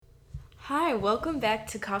Hi, welcome back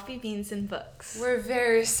to Coffee, Beans, and Books. We're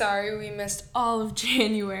very sorry we missed all of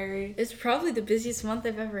January. It's probably the busiest month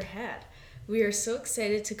I've ever had. We are so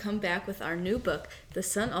excited to come back with our new book, The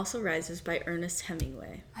Sun Also Rises by Ernest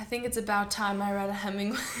Hemingway. I think it's about time I read a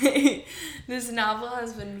Hemingway. This novel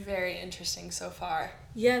has been very interesting so far.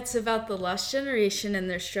 Yeah, it's about the lost generation and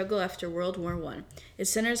their struggle after World War I. It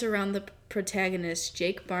centers around the protagonist,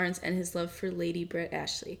 Jake Barnes, and his love for Lady Brett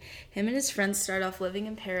Ashley. Him and his friends start off living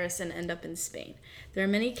in Paris and end up in Spain. There are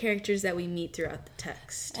many characters that we meet throughout the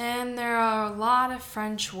text. And there are a lot of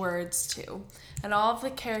French words too. And all of the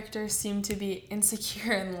characters seem to be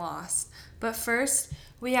insecure and lost. But first,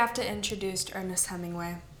 we have to introduce Ernest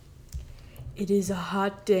Hemingway. It is a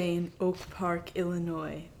hot day in Oak Park,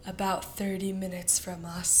 Illinois. About 30 minutes from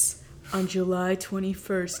us. On July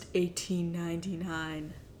 21st,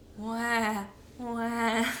 1899. Wah,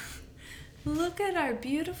 wah. Look at our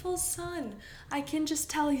beautiful son. I can just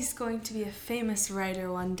tell he's going to be a famous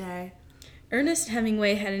writer one day. Ernest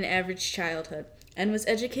Hemingway had an average childhood and was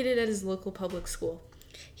educated at his local public school.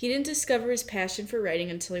 He didn't discover his passion for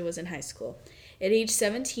writing until he was in high school. At age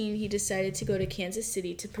 17, he decided to go to Kansas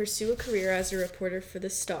City to pursue a career as a reporter for the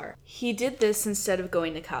Star. He did this instead of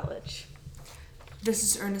going to college. This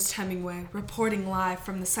is Ernest Hemingway, reporting live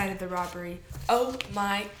from the site of the robbery. Oh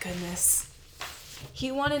my goodness.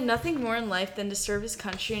 He wanted nothing more in life than to serve his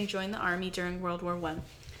country and join the army during World War I.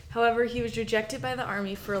 However, he was rejected by the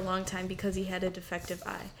army for a long time because he had a defective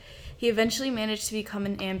eye. He eventually managed to become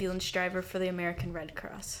an ambulance driver for the American Red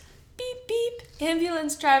Cross. Beep, beep.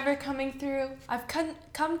 Ambulance driver coming through. I've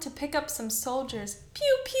come to pick up some soldiers.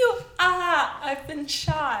 Pew, pew. Ah, I've been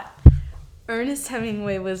shot. Ernest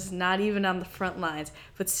Hemingway was not even on the front lines,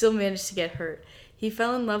 but still managed to get hurt. He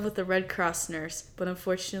fell in love with a Red Cross nurse, but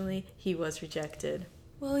unfortunately, he was rejected.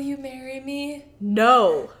 Will you marry me?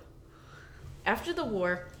 No! After the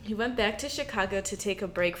war, he went back to Chicago to take a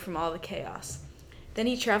break from all the chaos. Then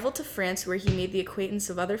he traveled to France, where he made the acquaintance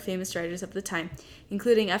of other famous writers of the time,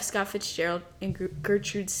 including F. Scott Fitzgerald and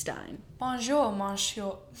Gertrude Stein. Bonjour,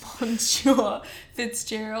 Monsieur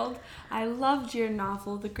Fitzgerald. I loved your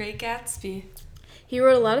novel, The Great Gatsby. He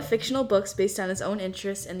wrote a lot of fictional books based on his own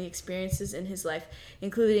interests and the experiences in his life,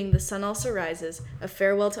 including The Sun Also Rises, A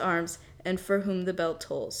Farewell to Arms, and For Whom the Bell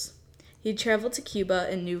Tolls. He traveled to Cuba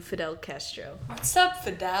and knew Fidel Castro. What's up,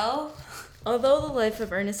 Fidel? Although the life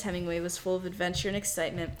of Ernest Hemingway was full of adventure and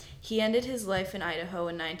excitement, he ended his life in Idaho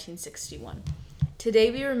in 1961. Today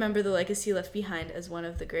we remember the legacy left behind as one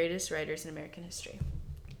of the greatest writers in American history.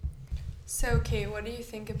 So, Kate, what do you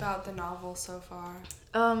think about the novel so far?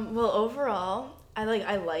 Well, overall,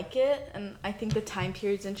 I like it, and I think the time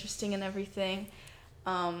period's interesting and everything.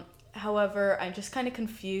 However, I'm just kind of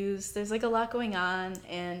confused. There's a lot going on,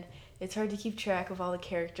 and it's hard to keep track of all the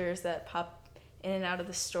characters that pop in and out of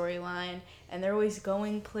the storyline, and they're always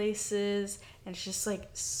going places, and it's just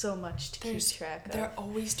so much to keep track of. They're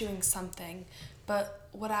always doing something, but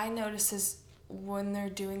what I notice is when they're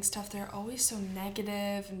doing stuff, they're always so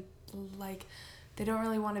negative and they don't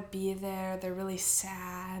really want to be there. They're really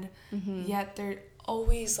sad, yet they're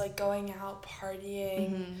always going out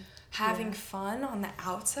partying, having fun on the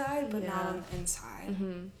outside, but not on the inside.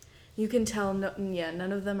 You can tell,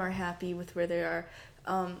 none of them are happy with where they are.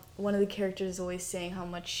 One of the characters is always saying how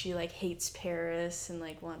much she hates Paris and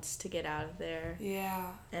wants to get out of there.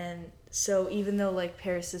 Yeah. And so even though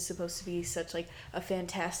Paris is supposed to be such a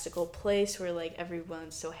fantastical place where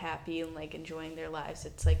everyone's so happy and enjoying their lives,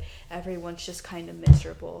 it's everyone's just kind of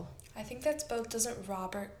miserable. I think that's both. Doesn't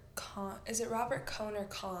Robert Kahn? Is it Robert Cohn or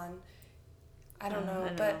Kahn? I don't know,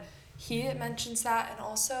 but he mentions that, and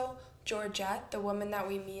also Georgette, the woman that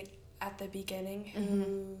we meet at the beginning,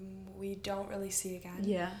 who we don't really see again.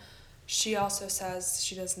 Yeah. She also says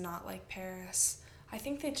she does not like Paris. I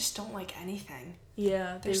think they just don't like anything.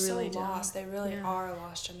 Yeah, They're they really so lost. don't. They really are a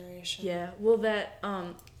lost generation. Yeah. Well, that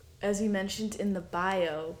as we mentioned in the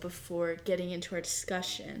bio before getting into our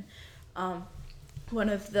discussion, one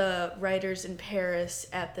of the writers in Paris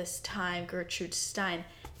at this time, Gertrude Stein,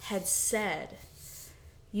 had said,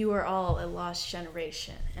 "You are all a lost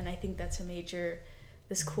generation," and I think that's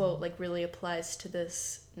this quote really applies to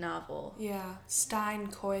this novel. Yeah, Stein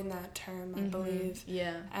coined that term, I believe.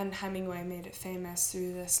 Yeah. And Hemingway made it famous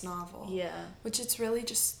through this novel. Yeah. Which it's really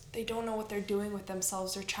just, they don't know what they're doing with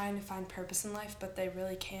themselves. They're trying to find purpose in life, but they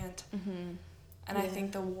really can't. And I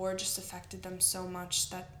think the war just affected them so much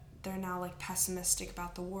that they're now pessimistic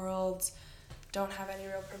about the world, don't have any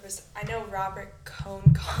real purpose. I know Robert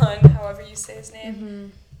Cohn, however you say his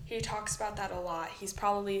name, he talks about that a lot. He's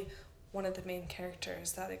probably one of the main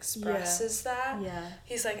characters that expresses that. Yeah.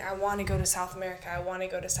 He's I want to go to South America. I want to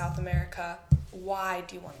go to South America. why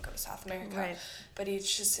do you want to go to South America? Right. But he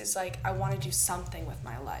just is like, I want to do something with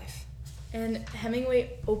my life. And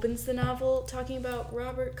Hemingway opens the novel talking about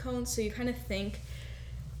Robert Cohn, so you kind of think,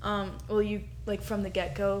 you, like, from the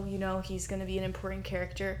get-go, you know, he's going to be an important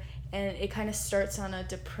character, and it kind of starts on a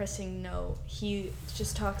depressing note. He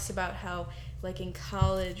just talks about how, like, in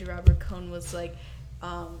college, Robert Cohn was, like,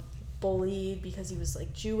 bullied because he was,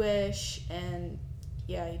 like, Jewish, and,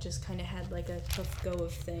 yeah, he just kind of had, like, a tough go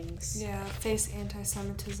of things. Yeah, face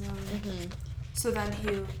anti-Semitism. Mm-hmm. So then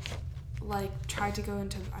he, like, tried to go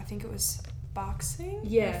into, I think it was boxing?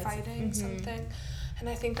 Yeah. Or fighting, something. And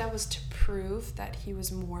I think that was to prove that he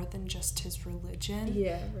was more than just his religion.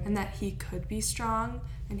 Yeah, right. And that he could be strong,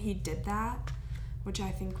 and he did that, which I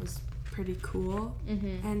think was pretty cool.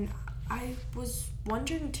 Mm-hmm. And I was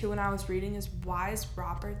wondering, too, when I was reading, is why is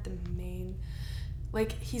Robert the main...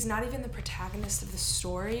 Like, he's not even the protagonist of the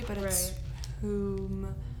story, but it's who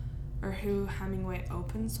Hemingway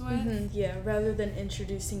opens with. Mm-hmm. Yeah, rather than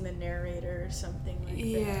introducing the narrator or something like that.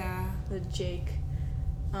 Yeah. The Jake.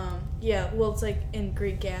 It's like in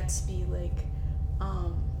Great Gatsby, like,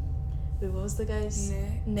 what was the guy's?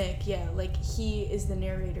 Nick, yeah. Like, he is the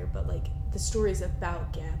narrator, but, like, the story's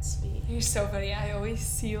about Gatsby. You're so funny. I always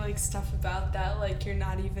see, like, stuff about that. Like, you're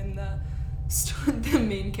not even the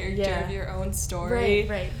main character of your own story.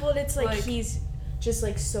 Right. Well, it's like he's just,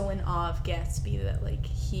 like, so in awe of Gatsby that, like,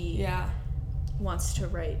 he wants to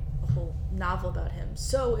write a whole novel about him.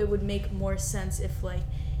 So it would make more sense if, like,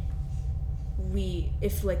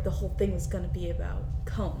 the whole thing was gonna be about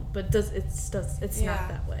Cohn, but it's not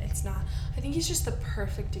that way. It's not. I think he's just the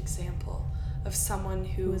perfect example of someone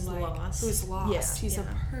who's lost. Yeah, he's a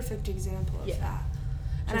perfect example of that.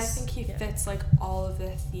 And I think he fits, like, all of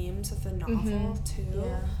the themes of the novel too,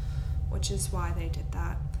 which is why they did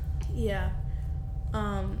that. Yeah.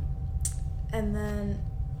 And then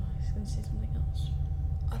I was gonna say something else.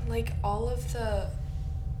 Like,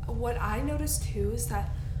 what I noticed too is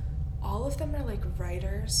that all of them are, like,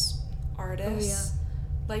 writers, artists.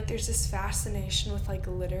 Like, there's this fascination with, like,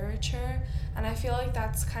 literature, and I feel like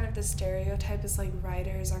that's kind of the stereotype, is, like,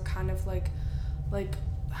 writers are kind of, like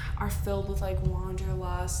are filled with, like,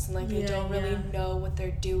 wanderlust, and, like, they don't really know what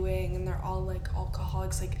they're doing, and they're all, like,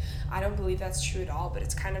 alcoholics. Like, I don't believe that's true at all, but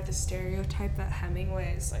it's kind of the stereotype that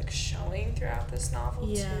Hemingway is, like, showing throughout this novel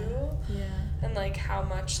too. And, like, how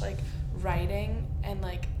much, like, writing and,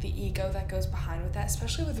 like, the ego that goes behind with that,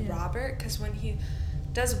 especially with Robert, because when he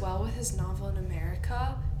does well with his novel in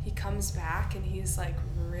America, he comes back and he's, like,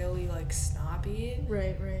 really, like, snobby.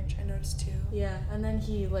 Right. Which I noticed too. Yeah, and then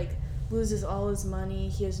he, like, loses all his money.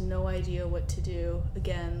 He has no idea what to do.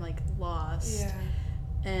 Again, like, lost. Yeah.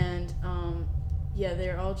 And,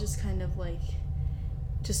 they're all just kind of, like,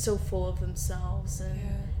 just so full of themselves, and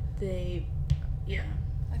they,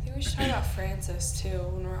 I think we should talk about Frances, too,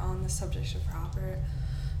 when we're on the subject of Robert.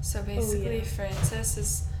 So basically, Frances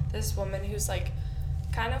is this woman who's, like,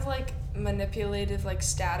 kind of, like, manipulative, like,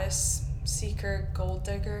 status seeker, gold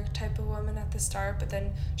digger type of woman at the start, but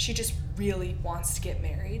then she just really wants to get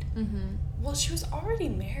married. Mm-hmm. Well, she was already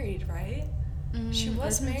married, right? She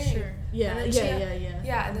was married. Sure. Yeah, and then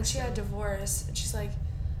yeah. And then she had divorce, and she's like,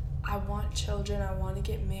 I want children, I want to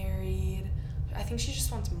get married. I think she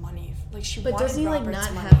just wants money. Like, but wanted doesn't he, Robert's like,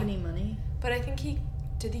 not money. have any money? But I think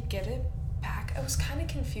did he get it back? It was kind of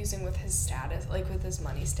confusing with his status, like, with his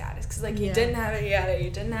money status, because, like, he didn't have it, he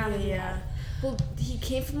didn't have it, Well, he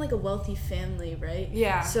came from, like, a wealthy family, right?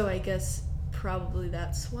 Yeah. So I guess probably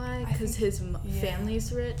that's why, because his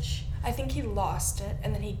family's rich. I think he lost it,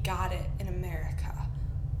 and then he got it in America.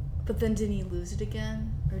 But then didn't he lose it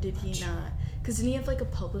again? Or did he not? Because didn't he have, like, a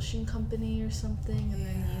publishing company or something? And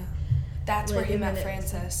then that's where he met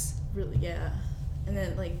Frances. Really, and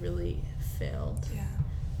then it, like, really failed. Yeah.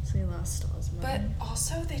 So he lost all his money. But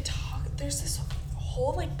also there's this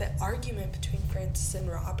whole, like, the argument between Frances and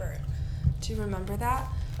Robert. Do you remember that?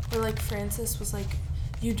 Where, like, Frances was like,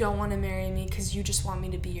 you don't want to marry me because you just want me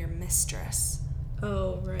to be your mistress.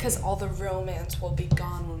 Oh, right. Because all the romance will be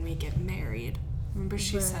gone when we get married. Remember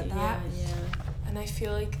she said that? Yeah. And I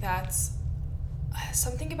feel like that's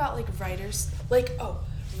something about, like, writers. Like,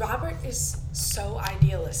 Robert is so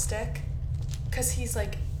idealistic because he's,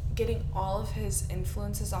 like, getting all of his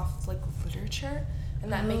influences off of, like, literature.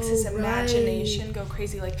 And that makes his imagination go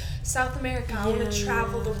crazy. Like, South America, I want to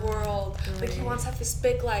travel the world. Like, he wants to have this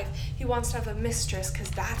big life. He wants to have a mistress because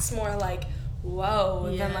that's more, like,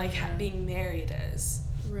 whoa, than, like, being married is.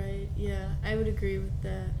 Right, I would agree with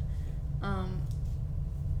that.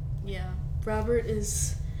 Robert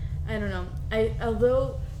is, I don't know.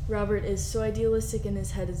 Although Robert is so idealistic and his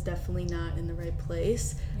head is definitely not in the right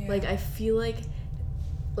place, like, I feel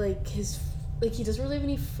like his like, he doesn't really have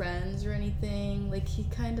any friends or anything. Like, he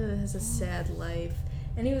kind of has a sad life.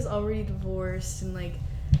 And he was already divorced, and, like,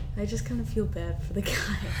 I just kind of feel bad for the guy.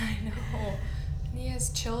 I know. And he has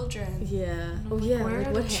children. Yeah. Oh, yeah. Where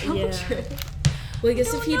like, what children? Yeah. Well, I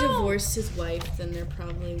guess if he know. divorced his wife, then they're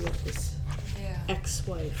probably with his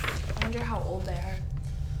ex-wife. I wonder how old they are.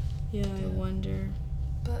 Yeah, I wonder.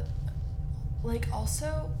 But, like,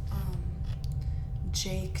 also,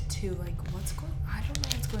 Jake, too, like, I don't know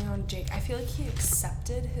what's going on with Jake. I feel like he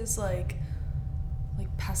accepted his, like,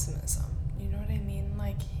 pessimism. You know what I mean?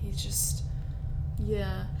 Like, he just...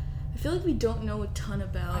 Yeah. I feel like we don't know a ton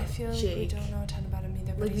about Jake. I feel like we don't know a ton about him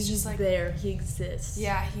either, but like, he's just, like... there. He exists.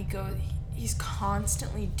 Yeah, he's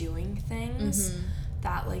constantly doing things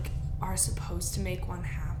that, like, are supposed to make one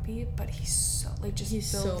happy, but he's so, like, just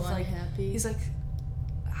he's filled so with, like... unhappy. He's, like,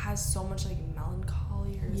 has so much, like,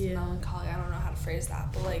 melancholy, or is it melancholy? I don't know how to phrase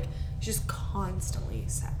that, but, like, he's just constantly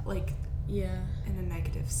sad, like... Yeah. In a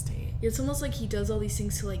negative state. It's almost like he does all these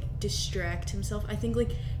things to, like, distract himself. I think,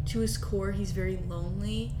 like, to his core, he's very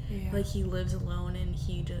lonely. Yeah. Like, he lives alone, and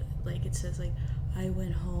he, like, it says, like, I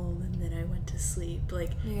went home, and then I went to sleep.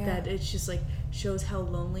 Like, that it's just, like, shows how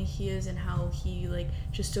lonely he is, and how he, like,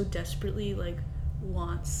 just so desperately, like,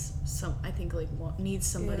 wants needs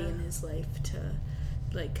somebody in his life to,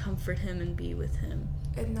 like, comfort him and be with him.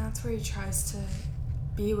 And that's where he tries to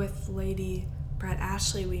be with Lady Brett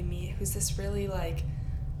Ashley we meet, who's this really, like,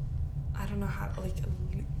 I don't know how, like,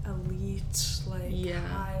 elite, like,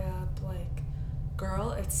 high up, like, girl,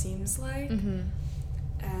 it seems like.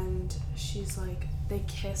 And she's, like, they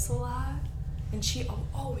kiss a lot. And she,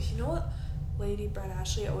 you know what Lady Brett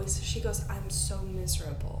Ashley always says? She goes, I'm so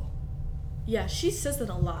miserable. Yeah, she says that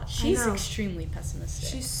a lot. She's extremely pessimistic.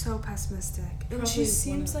 She's so pessimistic. And probably she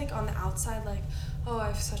seems like on the outside, like, oh, I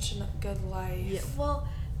have such a good life. Yeah, well...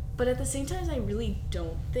 But at the same time, I really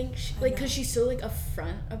don't think she, like, because she's so, like,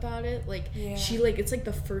 upfront about it. Like, she, like, it's, like,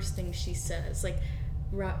 the first thing she says. Like,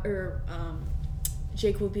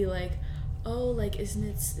 Jake will be like, oh, like,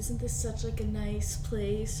 isn't this such, like, a nice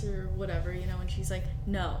place or whatever, you know? And she's like,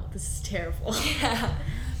 no, this is terrible. Yeah.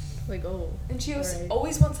 Like, oh. And she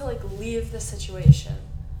always wants to, like, leave the situation.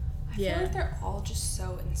 I feel like they're all just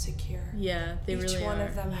so insecure. Yeah, they really are. Each one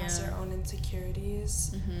of them has their own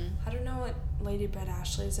insecurities. I don't know what Lady Brett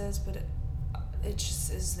Ashley's is, but it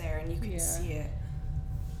just is there, and you can see it.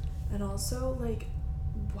 And also, like,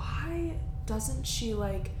 why doesn't she,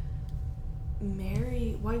 like,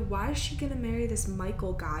 marry... Why is she gonna marry this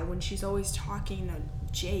Michael guy when she's always talking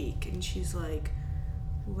to Jake, and she's like...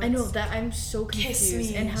 I know, that I'm so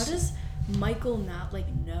confused. And how does Michael not, like,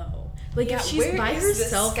 know? Like, if she's by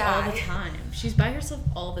herself all the time. She's by herself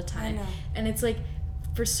all the time. I know. And it's like,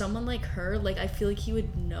 for someone like her, like, I feel like he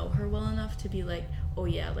would know her well enough to be like, oh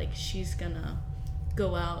yeah, like, she's gonna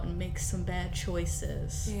go out and make some bad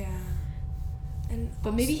choices. Yeah. But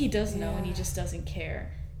also, maybe he does know and he just doesn't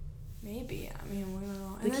care. Maybe. I mean, we don't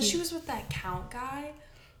know. And then she was with that Count guy.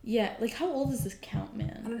 Yeah, like, how old is this Count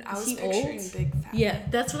man? I was picturing old? Big fat. Yeah,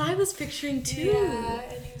 that's what I was picturing too. Yeah,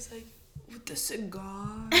 and he was like, with the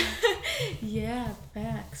cigar. Yeah,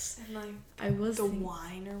 facts. And, like, the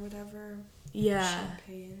wine or whatever. Yeah.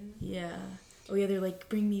 Champagne. Yeah. Oh, yeah, they're like,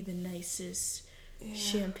 bring me the nicest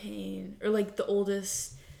champagne. Or, like, the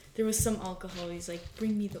oldest... There was some alcohol. He's like,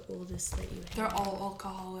 bring me the oldest that you have. They're all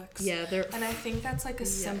alcoholics. Yeah, and I think that's, like, a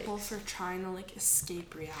symbol for trying to, like,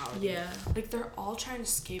 escape reality. Yeah. Like, they're all trying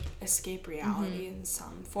to escape reality in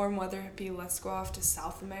some form, whether it be let's go off to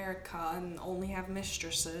South America and only have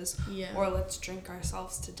mistresses. Yeah. Or let's drink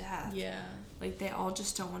ourselves to death. Yeah. Like, they all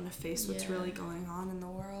just don't want to face what's really going on in the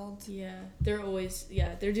world. Yeah. They're always,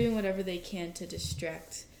 they're doing whatever they can to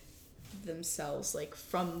distract themselves, like,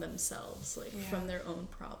 from themselves, like, from their own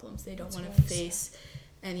problems. They don't want to face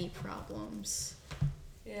any problems.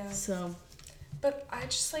 Yeah. So. But I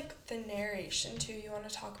just like the narration too. You want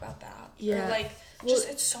to talk about that? Yeah. Or, like, just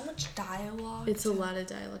it's so much dialogue. It's a lot of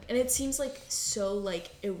dialogue, and it seems like so,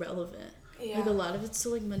 like, irrelevant. Yeah. Like, a lot of it's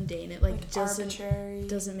so, like, mundane. It, like arbitrary.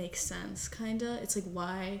 doesn't make sense. Kinda. It's like,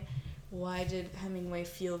 why did Hemingway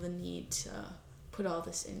feel the need to put all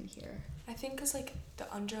this in here? I think because, like, the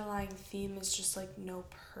underlying theme is just, like, no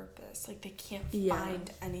purpose. Like, they can't find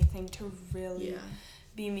anything to really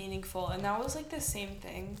be meaningful. And that was, like, the same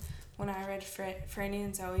thing when I read Franny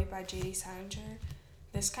and Zoe by J.D. Salinger.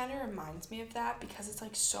 This kind of reminds me of that because it's,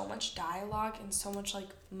 like, so much dialogue and so much, like,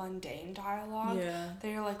 mundane dialogue. Yeah. That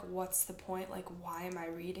you're like, what's the point? Like, why am I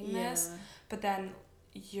reading this? But then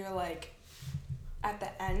you're, like, at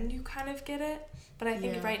the end you kind of get it. But I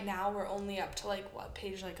think right now we're only up to, like, what,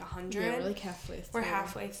 page, like, 100? Yeah, we're, like, halfway through. We're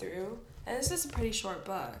halfway through. And this is a pretty short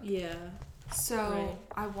book. Yeah. So Right.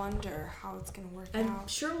 I wonder how it's gonna work I'm out.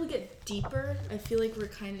 sure we'll get deeper. I feel like we're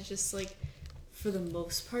kind of just like, for the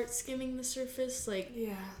most part, skimming the surface. Like,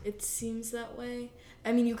 Yeah. it seems that way.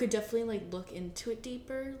 I mean, you could definitely like look into it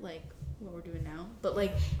deeper, like what we're doing now. But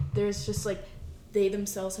like, there's just like, they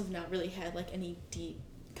themselves have not really had like any deep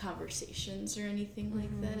conversations or anything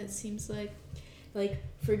like that. It seems like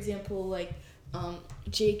for example, like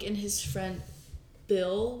Jake and his friend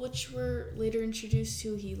Bill, which we're later introduced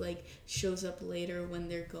to, he like shows up later when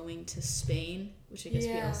they're going to Spain, which I guess we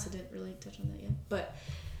Yeah. also didn't really touch on that yet. But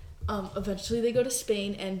eventually they go to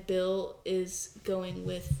Spain, and Bill is going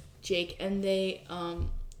with Jake, and they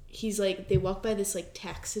he's like, they walk by this like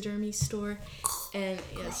taxidermy store, and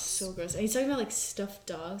yeah, it's so gross. And he's talking about like stuffed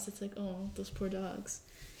dogs. It's like, oh, those poor dogs.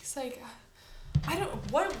 It's like,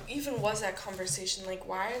 what even was that conversation? Like,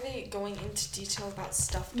 why are they going into detail about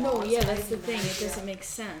stuffed dogs? No, yeah, I that's the have no thing. It idea. doesn't make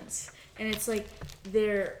sense. And it's like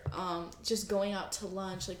they're just going out to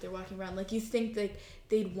lunch, like they're walking around. Like, you think like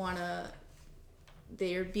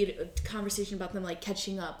there'd be a conversation about them like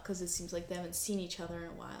catching up, because it seems like they haven't seen each other in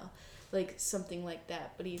a while, like something like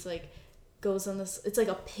that. But he's like goes on this, it's like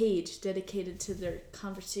a page dedicated to their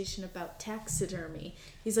conversation about taxidermy.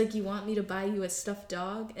 He's like, you want me to buy you a stuffed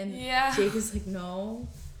dog? And Yeah. Jake is like, no,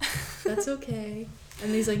 that's okay.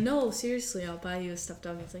 And he's like, no, seriously, I'll buy you a stuffed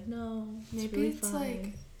dog. And he's like, no, Maybe really it's fine.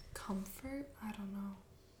 like comfort. I don't know.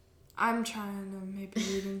 I'm trying to maybe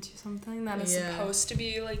read into something that is Yeah. supposed to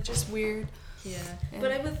be like just weird. Yeah. And-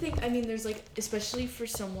 But I would think, I mean, there's like, especially for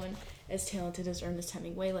someone as talented as Ernest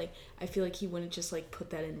Hemingway, like, I feel like he wouldn't just like put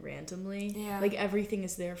that in randomly. Yeah. Like, everything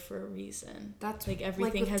is there for a reason. That's like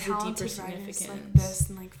everything with has a deeper talented writers significance. like this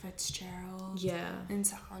and like Fitzgerald. Yeah. And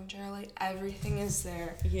Salinger, like everything is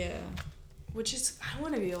there. Yeah. Which is, I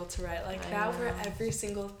want to be able to write like I that, where know. every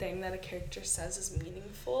single thing that a character says is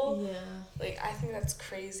meaningful. Yeah. Like, I think that's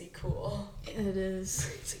crazy cool. It is.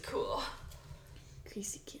 Crazy cool.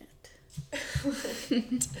 Crazy cat.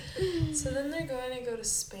 So then they're going to go to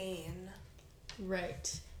Spain.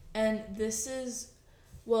 Right. And this is,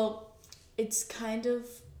 well, it's kind of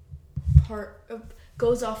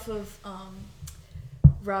goes off of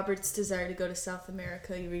Robert's desire to go to South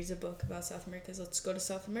America. He reads a book about South America, so let's go to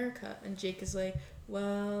South America. And Jake is like,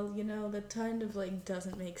 well, you know, that kind of like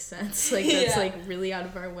doesn't make sense. Like, that's Yeah. like really out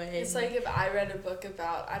of our way. It's like if I read a book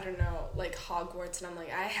about, I don't know, like Hogwarts, and I'm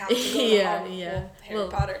like, I have to go to Yeah, Hogwarts. yeah. Well, Harry Well,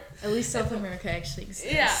 Potter. At least South America actually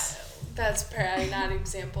exists. Yeah, that's probably not an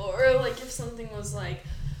example. Or like if something was like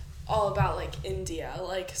all about like India,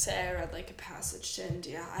 like say I read like a passage to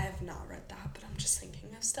India. I have not read that, but I'm just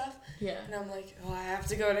thinking of stuff. Yeah. And I'm like, oh, I have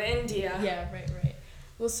to go to India. Yeah, right.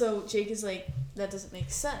 Well, so Jake is like, that doesn't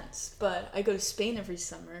make sense, but I go to Spain every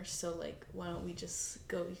summer, so like, why don't we just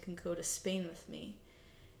go, you can go to Spain with me.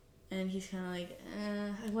 And he's kind of like,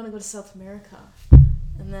 I want to go to South America.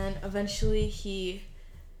 And then eventually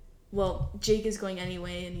Jake is going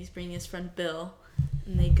anyway, and he's bringing his friend Bill,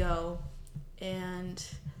 and they go, and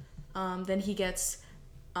then he gets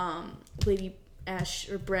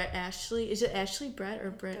Brett Ashley. Is it Ashley Brett or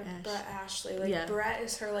Brett Ash? Brett Ashley. Like, Yeah. Brett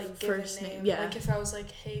is her, like, given First name. name, yeah. Like, if I was like,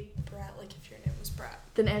 hey, Brett, like, if your name was Brett.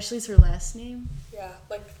 Then Ashley's her last name? Yeah,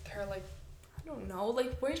 like, her, like, I don't know.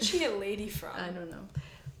 Like, where'd she get lady from? I don't know.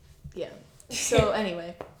 Yeah. So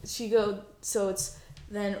anyway, so it's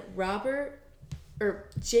then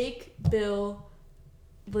Jake, Bill,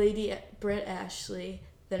 Lady Brett Ashley,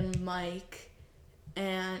 then Mike,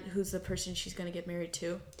 and who's the person she's gonna get married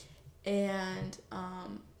to, and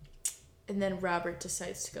then Robert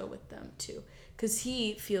decides to go with them too, because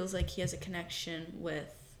he feels like he has a connection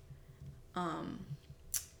with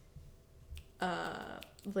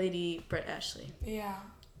Lady Brett Ashley. Yeah.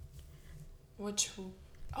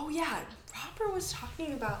 Oh yeah, Robert was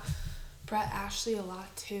talking about Brett Ashley a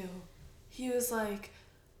lot too. He was like,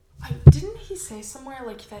 didn't he say somewhere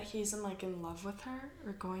like that he's in love with her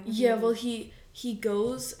or going to be Yeah, in- well, he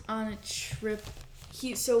goes on a trip.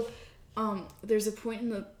 There's a point in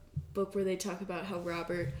the book where they talk about how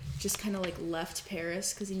Robert just kind of like left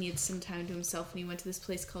Paris because he needed some time to himself, and he went to this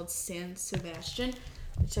place called San Sebastian,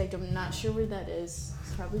 which I'm not sure where that is.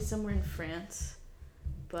 It's probably somewhere in France.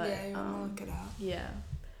 But yeah, you want to look it up. yeah.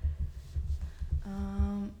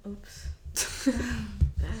 Oops.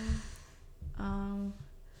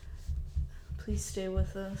 Please stay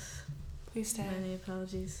with us. Please stay. Many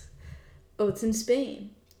apologies. Oh, it's in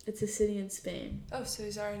Spain. It's a city in Spain. Oh, so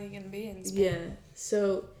he's already gonna be in Spain. Yeah.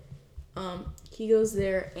 So, he goes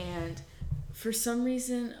there, and for some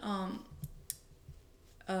reason,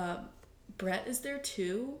 Brett is there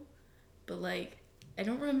too, but like, I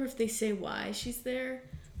don't remember if they say why she's there.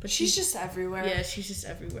 But She's just everywhere. Yeah, she's just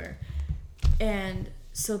everywhere. And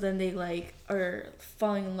so then they like are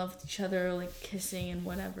falling in love with each other, like kissing and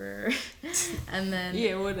whatever. And then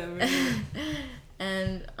yeah, whatever.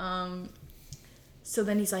 And so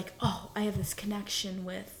then he's like, oh, I have this connection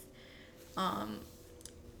with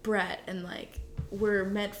Brett, and like we're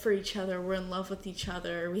meant for each other, we're in love with each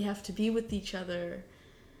other, we have to be with each other.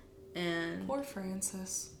 And poor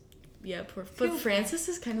Francis. Yeah, but Francis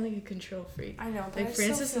is kind of like a control freak. I know, but like I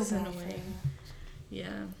Francis still is feel in a bad for way. him.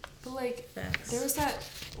 Yeah. But like, Facts. there was that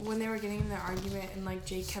when they were getting in their argument, and like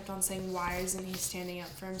Jake kept on saying, "Why isn't he standing up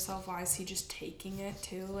for himself? Why is he just taking it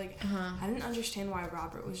too?" Like, I didn't understand why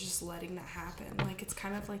Robert was just letting that happen. Like, it's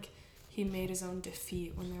kind of like he made his own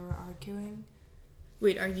defeat when they were arguing.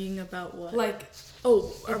 Wait, arguing about what? Like,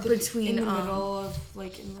 between in the middle of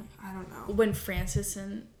like, I don't know. When Francis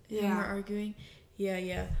and him were arguing.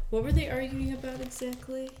 Yeah. What were they arguing about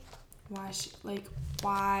exactly?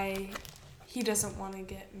 Why he doesn't want to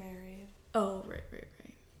get married. Oh, right.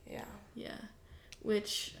 Yeah.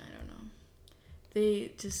 Which, I don't know.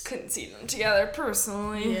 They just couldn't see them together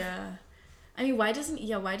personally. Yeah. I mean, why doesn't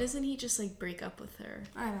he just like break up with her?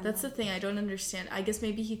 I don't know. That's the thing I don't understand. I guess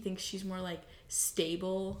maybe he thinks she's more like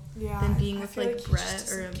stable than than being with like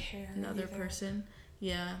Brett or either. another person.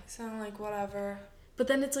 Yeah. So I'm like, whatever. But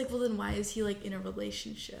then it's like, well, then why is he like in a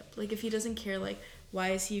relationship? Like, if he doesn't care, like, why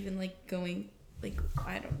is he even like going? Like,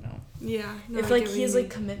 I don't know. Yeah. No, if like he has like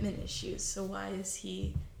commitment issues, so why is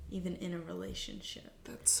he even in a relationship?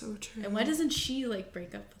 That's so true. And why doesn't she like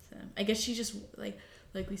break up with him? I guess she just like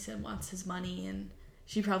we said, wants his money, and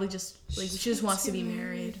she probably just like she just wants to be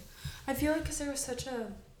married. I feel like because there was such a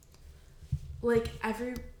like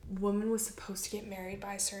every woman was supposed to get married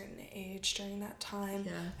by a certain age during that time.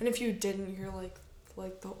 Yeah. And if you didn't, you're like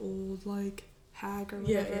the old like hag or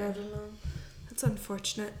whatever. Yeah. I don't know. That's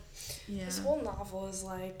unfortunate. Yeah. This whole novel is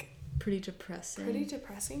like pretty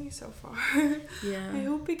depressing so far. Yeah. I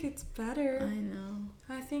hope it gets better. I know.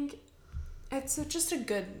 I think it's just a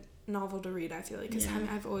good novel to read, I feel like, because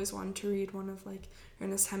I've always wanted to read one of like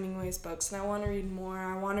Ernest Hemingway's books, and I want to read more.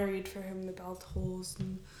 I want to read For Whom the Bell Tolls,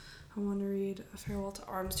 and I want to read A Farewell to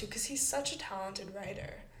Arms too, because he's such a talented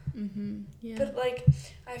writer. Yeah. But like,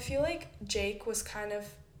 I feel like Jake was kind of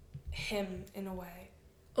him in a way.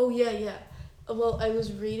 Oh yeah. Well, I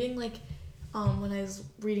was reading like when I was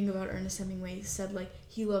reading about Ernest Hemingway, he said like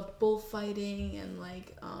he loved bullfighting and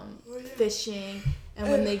like fishing, and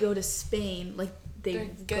when they go to Spain, like they're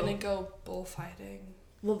gonna go bullfighting.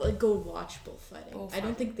 Well, like go watch bullfighting. I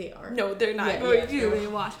don't think they are. No, they're not. They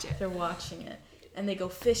watch it. They're watching it, and they go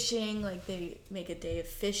fishing. Like they make a day of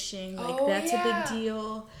fishing. Like that's a big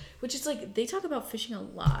deal. Which is like they talk about fishing a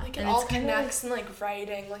lot. Like it all connects and like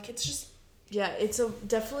writing. Like it's just. Yeah, it's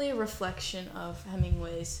definitely a reflection of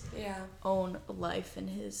Hemingway's own life and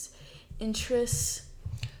his interests.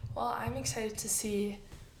 Well, I'm excited to see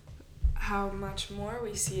how much more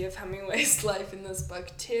we see of Hemingway's life in this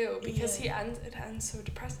book too, because it ends so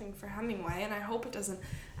depressing for Hemingway, and I hope it doesn't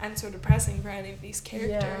end so depressing for any of these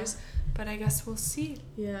characters. But I guess we'll see.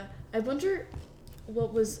 Yeah, I wonder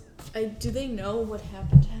do they know what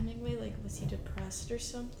happened to Hemingway? Like, was he depressed or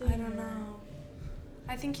something? I don't know.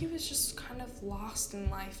 I think he was just kind of lost in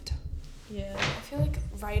life. Yeah. I feel like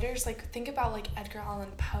writers, like, think about, like, Edgar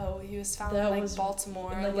Allan Poe. He was found in, like,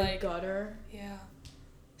 Baltimore. In, like, a gutter. Yeah.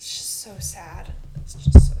 It's just so sad. It's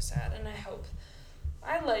just so sad. And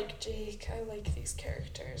I like Jake. I like these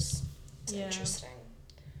characters. It's interesting.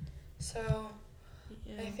 So,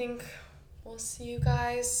 I think we'll see you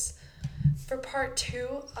guys for part 2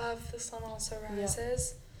 of The Sun Also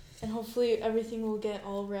Rises. Yeah. And hopefully everything will get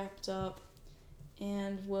all wrapped up.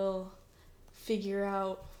 And we'll figure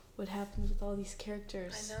out what happens with all these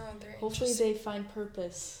characters. I know, they're hopefully they find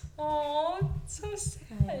purpose. Oh, so sad.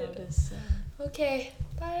 I noticed. Okay,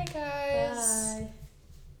 bye guys. Bye.